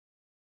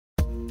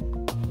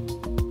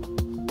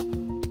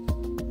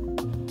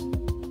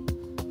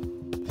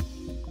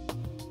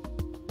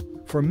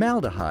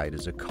Formaldehyde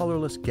is a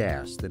colorless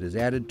gas that is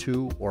added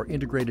to or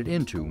integrated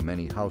into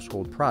many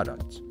household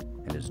products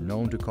and is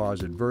known to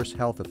cause adverse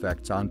health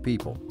effects on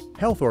people.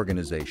 Health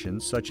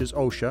organizations such as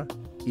OSHA,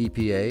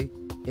 EPA,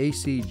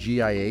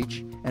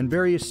 ACGIH, and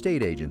various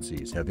state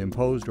agencies have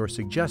imposed or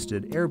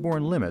suggested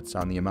airborne limits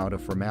on the amount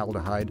of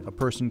formaldehyde a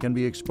person can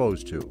be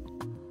exposed to.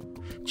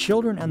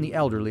 Children and the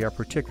elderly are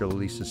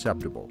particularly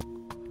susceptible.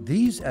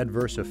 These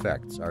adverse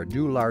effects are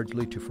due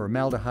largely to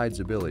formaldehyde's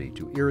ability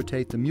to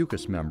irritate the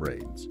mucous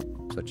membranes,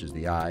 such as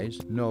the eyes,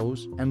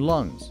 nose, and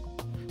lungs.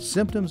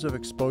 Symptoms of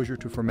exposure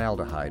to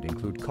formaldehyde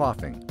include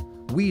coughing,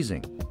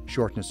 wheezing,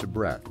 shortness of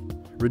breath,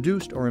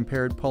 reduced or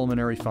impaired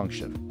pulmonary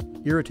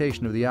function,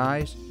 irritation of the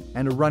eyes,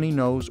 and a runny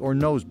nose or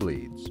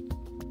nosebleeds.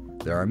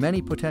 There are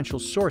many potential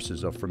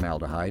sources of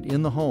formaldehyde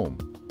in the home.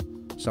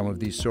 Some of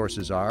these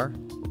sources are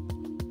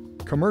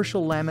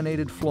commercial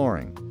laminated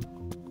flooring,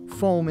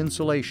 foam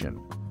insulation,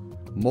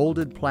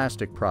 molded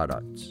plastic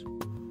products,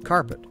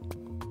 carpet,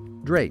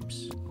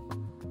 drapes,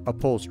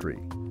 upholstery,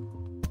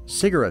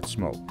 cigarette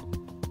smoke,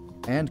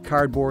 and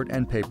cardboard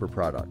and paper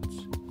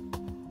products.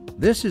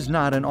 This is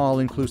not an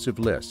all-inclusive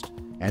list,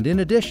 and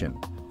in addition,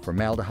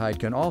 formaldehyde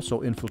can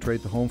also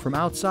infiltrate the home from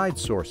outside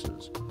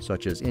sources,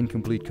 such as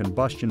incomplete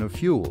combustion of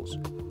fuels,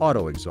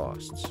 auto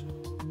exhausts.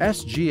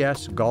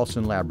 SGS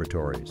Galson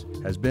Laboratories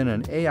has been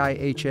an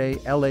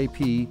AIHA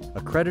LAP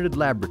accredited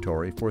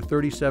laboratory for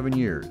 37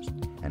 years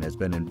and has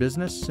been in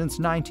business since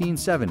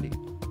 1970.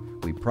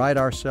 We pride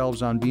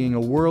ourselves on being a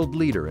world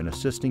leader in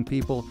assisting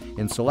people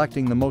in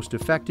selecting the most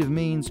effective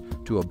means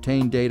to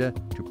obtain data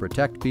to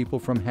protect people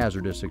from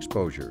hazardous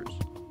exposures.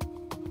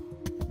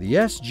 The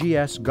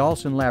SGS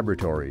Galson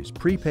Laboratories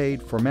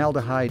prepaid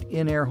formaldehyde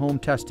in-air home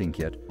testing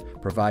kit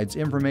provides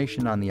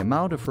information on the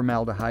amount of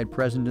formaldehyde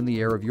present in the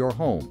air of your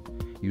home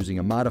using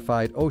a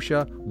modified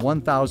OSHA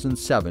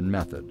 1007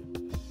 method.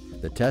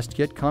 The test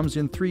kit comes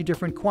in 3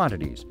 different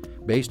quantities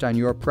based on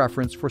your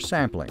preference for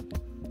sampling.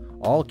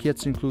 All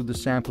kits include the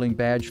sampling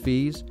badge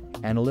fees,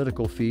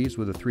 analytical fees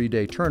with a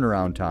 3-day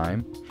turnaround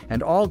time,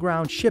 and all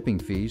ground shipping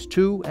fees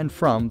to and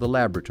from the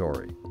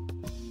laboratory.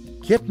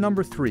 Kit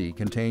number 3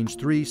 contains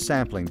 3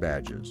 sampling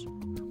badges.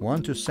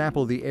 One to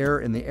sample the air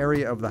in the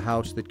area of the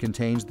house that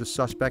contains the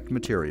suspect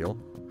material,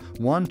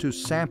 one to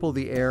sample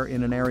the air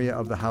in an area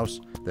of the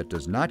house that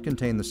does not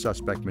contain the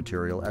suspect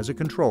material as a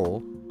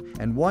control,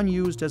 and one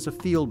used as a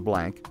field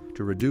blank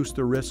to reduce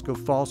the risk of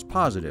false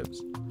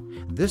positives.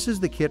 This is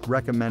the kit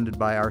recommended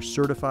by our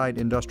certified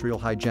industrial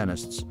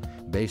hygienists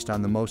based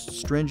on the most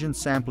stringent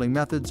sampling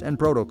methods and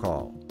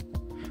protocol.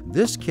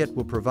 This kit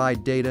will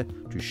provide data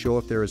to show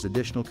if there is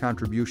additional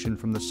contribution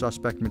from the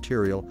suspect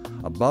material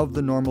above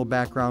the normal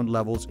background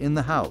levels in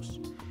the house,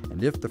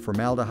 and if the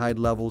formaldehyde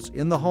levels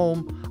in the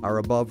home are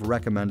above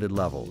recommended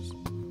levels.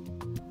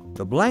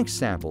 The blank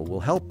sample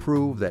will help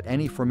prove that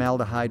any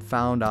formaldehyde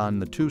found on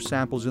the 2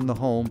 samples in the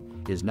home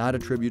is not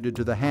attributed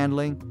to the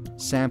handling,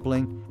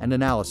 sampling, and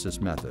analysis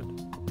method.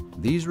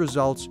 These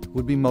results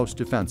would be most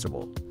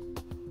defensible.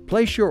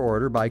 Place your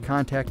order by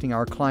contacting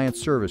our client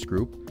service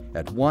group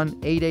at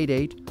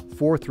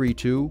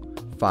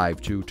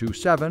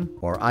 1-888-432-5227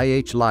 or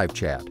IH Live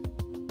Chat.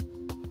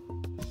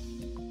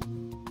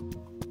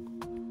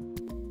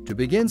 To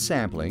begin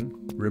sampling,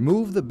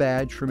 remove the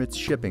badge from its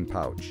shipping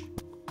pouch.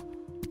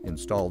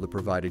 Install the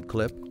provided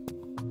clip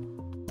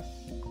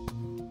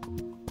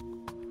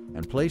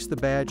and place the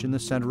badge in the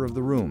center of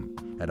the room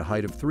at a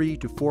height of 3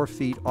 to 4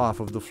 feet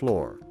off of the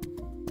floor.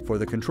 For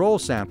the control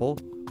sample,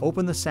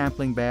 open the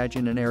sampling badge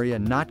in an area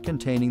not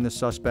containing the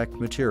suspect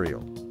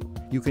material.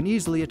 You can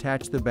easily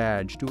attach the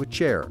badge to a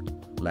chair,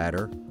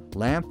 ladder,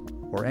 lamp,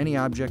 or any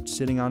object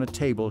sitting on a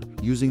table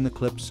using the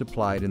clips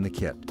supplied in the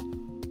kit.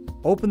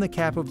 Open the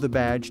cap of the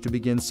badge to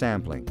begin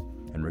sampling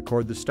and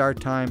record the start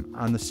time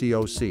on the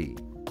COC.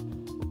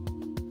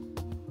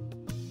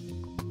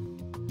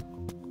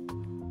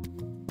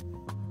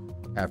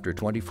 After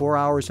 24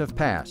 hours have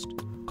passed,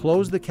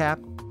 close the cap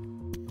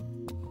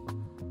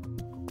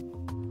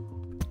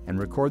and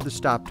record the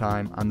stop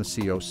time on the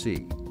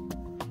COC.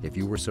 If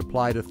you were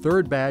supplied a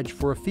 3rd badge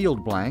for a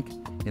field blank,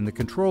 in the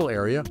control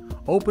area,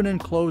 open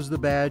and close the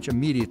badge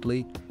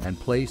immediately and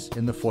place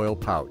in the foil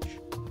pouch.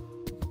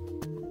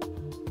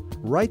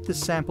 Write the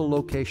sample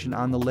location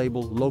on the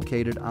label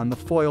located on the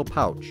foil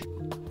pouch.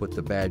 Put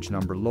the badge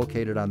number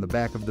located on the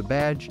back of the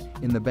badge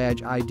in the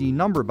badge ID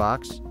number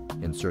box,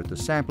 insert the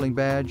sampling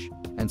badge,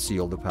 and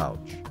seal the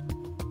pouch.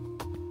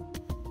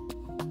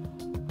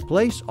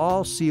 Place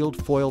all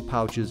sealed foil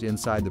pouches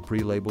inside the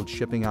pre-labeled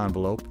shipping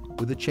envelope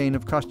with a chain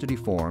of custody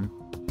form.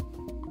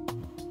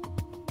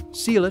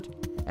 Seal it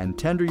and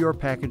tender your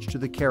package to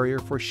the carrier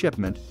for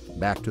shipment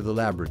back to the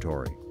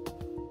laboratory.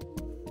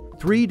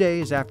 3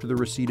 days after the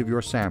receipt of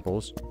your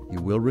samples, you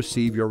will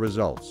receive your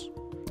results.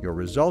 Your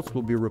results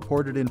will be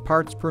reported in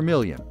parts per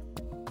million,